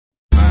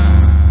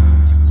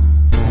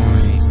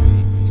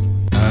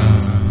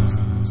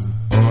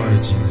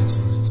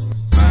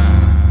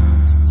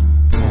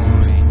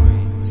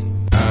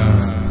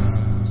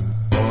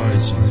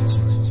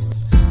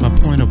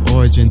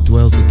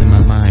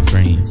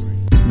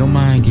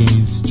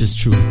schemes, just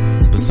truth,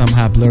 but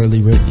somehow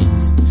blurrily written.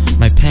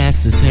 My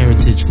past is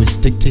heritage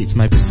which dictates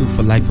my pursuit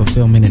for life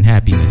fulfillment and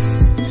happiness.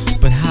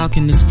 But how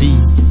can this be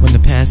when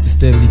the past is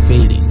steadily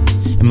fading,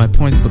 and my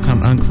points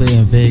become unclear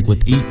and vague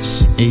with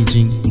each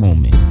aging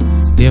moment?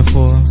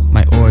 Therefore,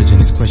 my origin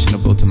is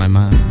questionable to my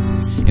mind,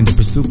 and the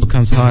pursuit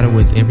becomes harder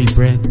with every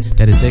breath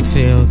that is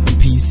exhaled a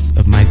piece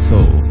of my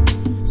soul.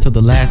 Till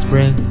the last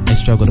breath, I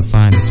struggle to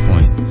find this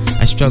point.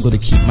 I struggle to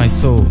keep my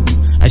soul.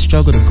 I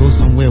struggle to go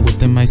somewhere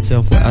within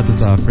myself where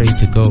others are afraid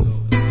to go.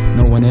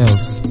 No one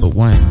else but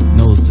one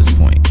knows this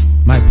point.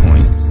 My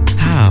point.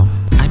 How?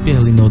 I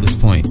barely know this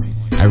point.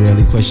 I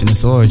rarely question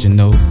its origin,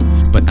 no.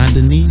 But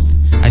underneath,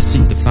 I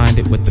seek to find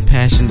it with the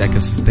passion that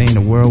can sustain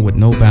a world with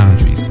no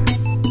boundaries.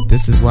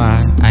 This is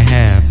why I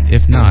have,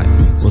 if not,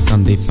 will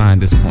someday find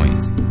this point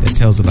that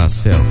tells about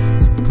self.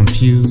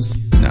 Confused?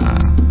 Nah,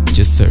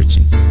 just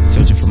searching.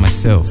 Searching for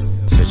myself,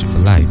 searching for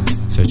life,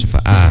 searching for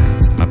I,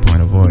 my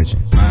point of origin.